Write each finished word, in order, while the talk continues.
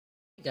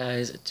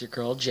Guys, it's your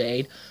girl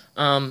Jade.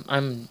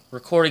 I'm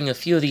recording a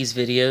few of these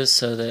videos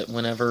so that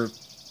whenever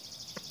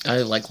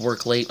I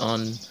work late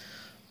on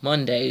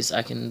Mondays,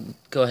 I can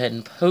go ahead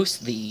and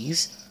post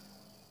these.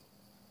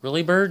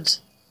 Really,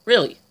 birds?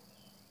 Really?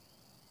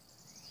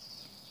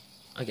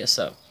 I guess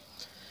so.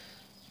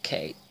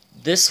 Okay,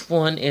 this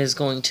one is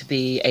going to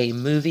be a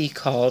movie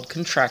called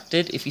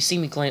Contracted. If you see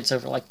me glance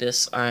over like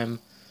this, I'm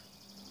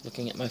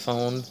looking at my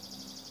phone.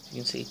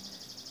 You can see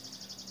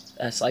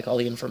that's like all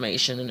the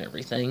information and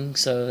everything,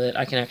 so that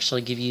I can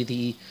actually give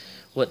you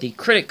what the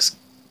critics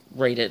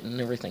rate it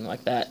and everything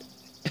like that.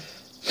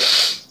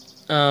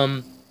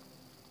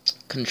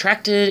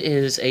 Contracted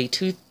is a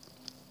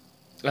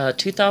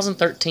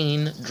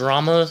 2013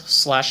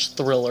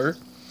 drama/thriller.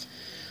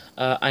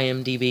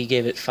 IMDb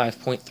gave it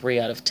 5.3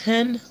 out of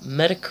 10.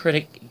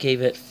 Metacritic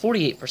gave it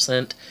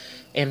 48%,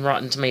 and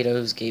Rotten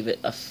Tomatoes gave it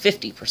a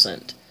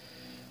 50%.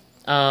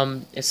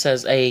 It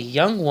says a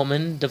young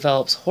woman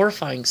develops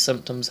horrifying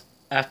symptoms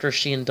after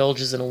she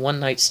indulges in a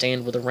one-night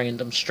stand with a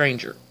random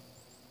stranger.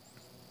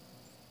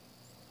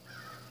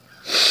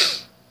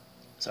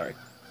 Sorry.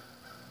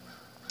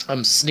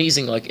 I'm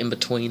sneezing in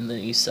between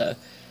these. You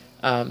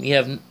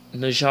have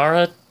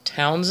Najara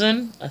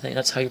Townsend, I think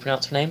that's how you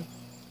pronounce her name,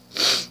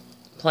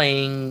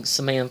 playing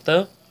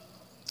Samantha.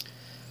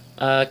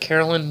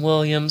 Carolyn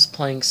Williams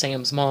playing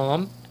Sam's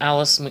mom.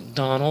 Alice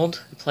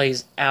McDonald, who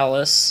plays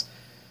Alice.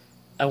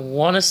 I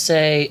want to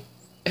say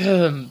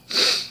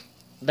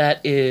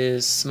that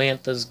is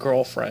Samantha's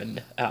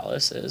girlfriend,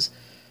 Alice is.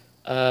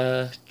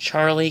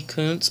 Charlie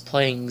Kuntz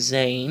playing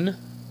Zane.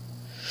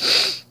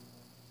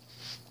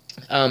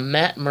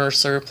 Matt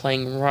Mercer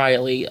playing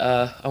Riley.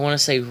 I want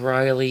to say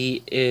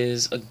Riley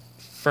is a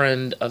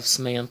friend of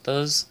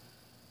Samantha's.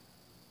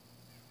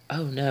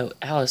 Oh no,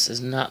 Alice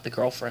is not the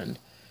girlfriend.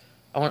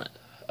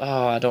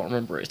 I don't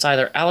remember. It's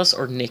either Alice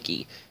or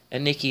Nikki.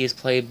 And Nikki is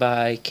played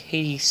by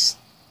Katie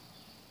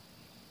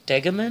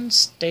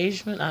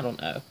Stageman? I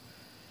don't know.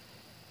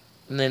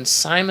 And then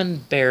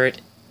Simon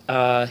Barrett,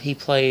 he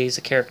plays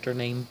a character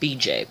named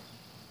BJ.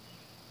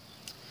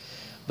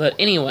 But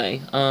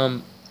anyway,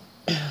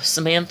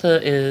 Samantha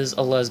is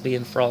a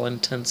lesbian for all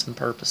intents and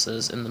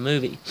purposes in the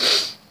movie.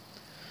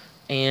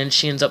 And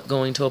she ends up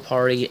going to a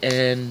party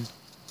and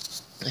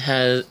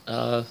has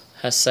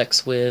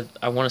sex with,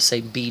 I want to say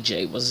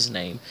BJ was his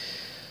name,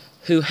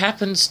 who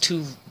happens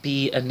to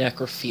be a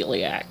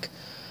necrophiliac.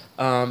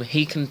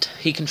 He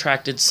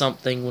contracted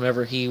something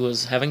whenever he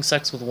was having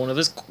sex with one of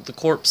the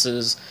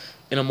corpses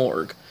in a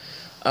morgue.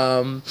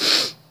 And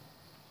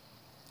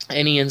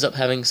he ends up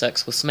having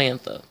sex with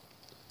Samantha.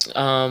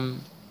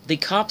 The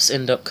cops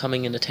end up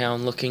coming into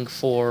town looking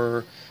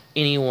for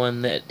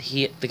anyone that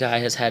the guy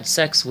has had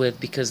sex with,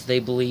 because they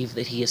believe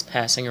that he is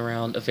passing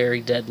around a very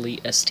deadly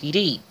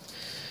STD.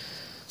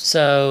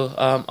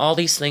 So, all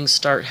these things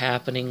start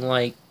happening,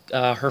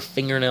 her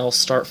fingernails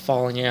start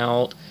falling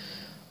out.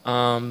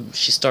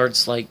 She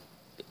starts,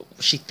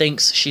 she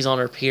thinks she's on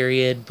her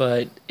period,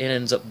 but it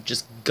ends up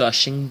just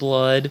gushing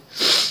blood.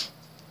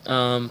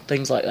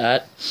 Things like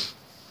that.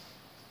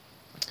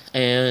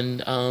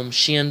 And,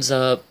 she ends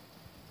up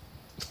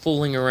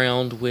fooling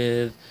around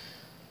with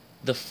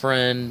the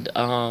friend,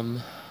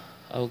 oh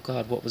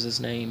god, what was his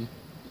name?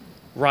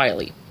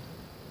 Riley.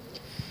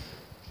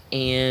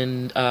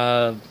 And,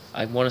 I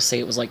want to say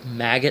it was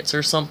maggots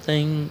or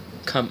something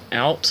come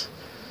out.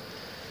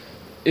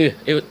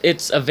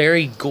 It's a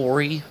very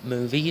gory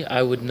movie.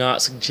 I would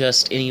not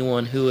suggest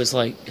anyone who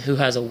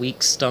has a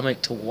weak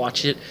stomach to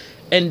watch it,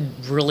 and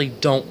really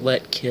don't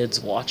let kids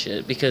watch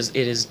it, because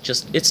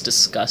it's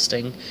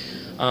disgusting.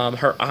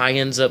 Her eye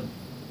ends up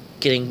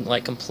getting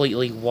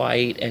completely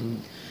white,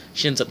 and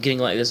she ends up getting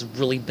this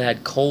really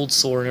bad cold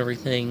sore and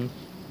everything.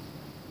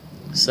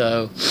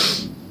 So,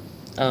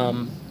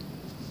 and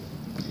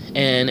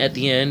at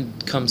the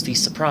end comes the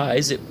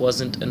surprise. It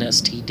wasn't an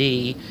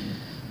STD,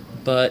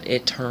 but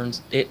it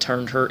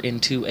turned her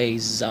into a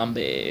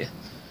zombie.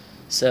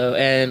 So,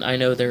 and I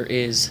know there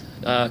is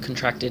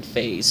Contracted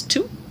Phase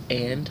 2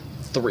 and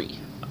 3.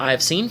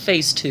 I've seen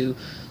Phase 2.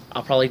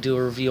 I'll probably do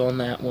a review on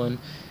that one.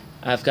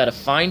 I've got to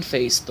find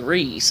Phase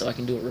 3 so I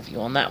can do a review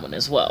on that one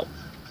as well.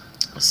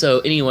 So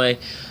anyway,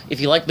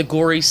 if you like the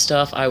gory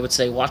stuff, I would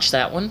say watch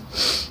that one.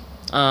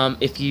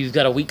 If you've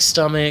got a weak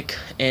stomach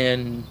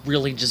and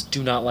really just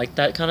do not like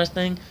that kind of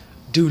thing,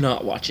 do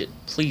not watch it.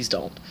 Please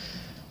don't.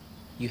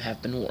 You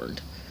have been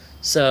warned.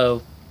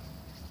 So,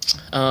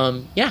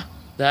 yeah,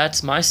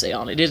 that's my say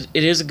on it.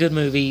 It is a good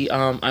movie.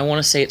 I want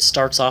to say it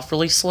starts off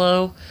really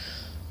slow,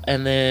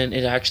 and then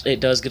it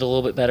does get a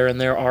little bit better, and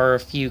there are a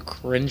few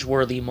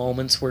cringeworthy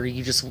moments where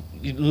you just,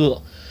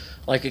 ugh,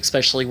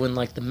 especially when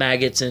the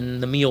maggots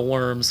and the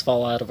mealworms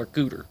fall out of her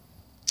cooter.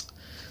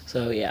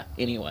 So yeah,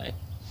 anyway.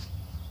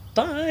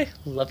 Bye.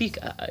 Love you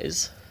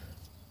guys.